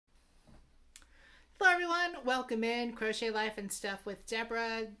everyone, welcome in Crochet Life and Stuff with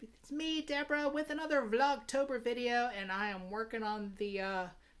Deborah. It's me, Deborah, with another Vlogtober video, and I am working on the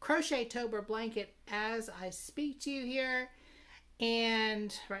Crochet-tober blanket as I speak to you here.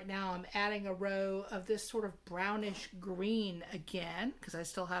 And right now I'm adding a row of this sort of brownish green again, because I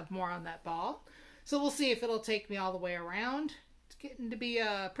still have more on that ball. So we'll see if it'll take me all the way around. It's getting to be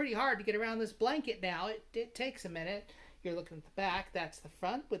pretty hard to get around this blanket now. It takes a minute. You're looking at the back, that's the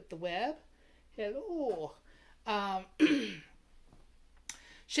front with the web. Hello.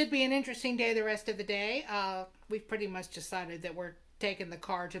 Should be an interesting day the rest of the day. We've pretty much decided that we're taking the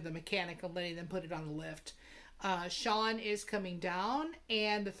car to the mechanic and letting them put it on the lift. Sean is coming down,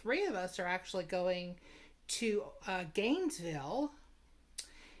 and the three of us are actually going to Gainesville.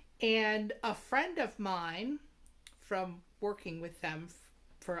 And a friend of mine from working with them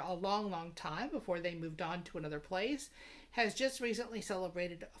for a long, long time before they moved on to another place has just recently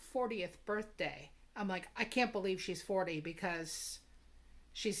celebrated a 40th birthday. I'm like, I can't believe she's 40 because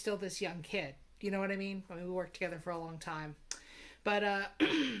she's still this young kid. You know what I mean? I mean, we worked together for a long time. But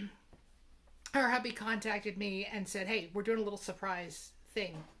her hubby contacted me and said, hey, we're doing a little surprise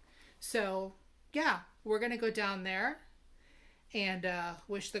thing. So, yeah, we're going to go down there and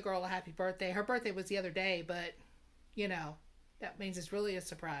wish the girl a happy birthday. Her birthday was the other day, but, you know, that means it's really a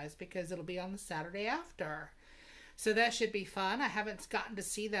surprise because it'll be on the Saturday after. So that should be fun. I haven't gotten to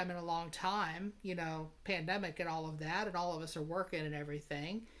see them in a long time, you know, pandemic and all of that, and all of us are working and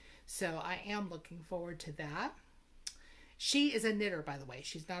everything. So I am looking forward to that. She is a knitter, by the way.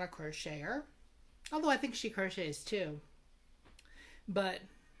 She's not a crocheter, although I think she crochets too. But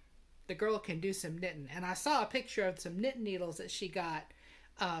the girl can do some knitting. And I saw a picture of some knitting needles that she got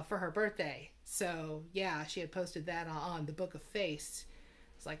for her birthday. So yeah, she had posted that on the Book of Face.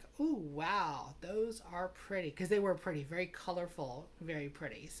 It's like, ooh, wow, those are pretty. Because they were pretty, very colorful, very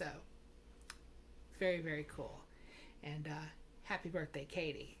pretty. So very, very cool. And happy birthday,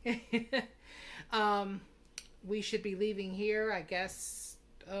 Katie. We should be leaving here, I guess,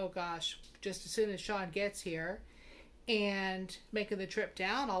 oh gosh, just as soon as Sean gets here. And making the trip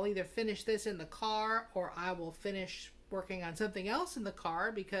down, I'll either finish this in the car or I will finish working on something else in the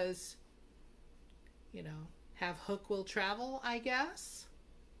car because, you know, have hook will travel, I guess.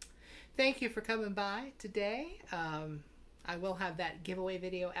 Thank you for coming by today. I will have that giveaway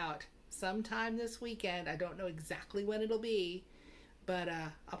video out sometime this weekend. I don't know exactly when it'll be, but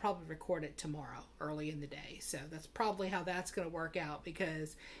I'll probably record it tomorrow early in the day. So that's probably how that's going to work out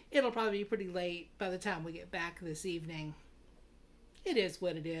because it'll probably be pretty late by the time we get back this evening. It is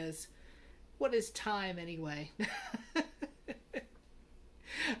what it is. What is time anyway?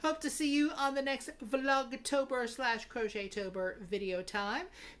 Hope to see you on the next Vlogtober/Crochet-tober video time.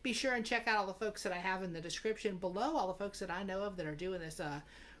 Be sure and check out all the folks that I have in the description below. All the folks that I know of that are doing this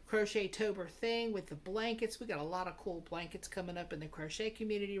Crochet-tober thing with the blankets. We got a lot of cool blankets coming up in the crochet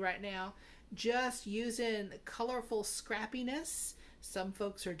community right now. Just using colorful scrappiness. Some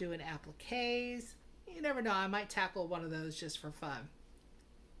folks are doing appliques. You never know. I might tackle one of those just for fun.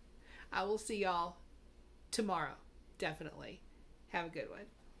 I will see y'all tomorrow. Definitely. Have a good one.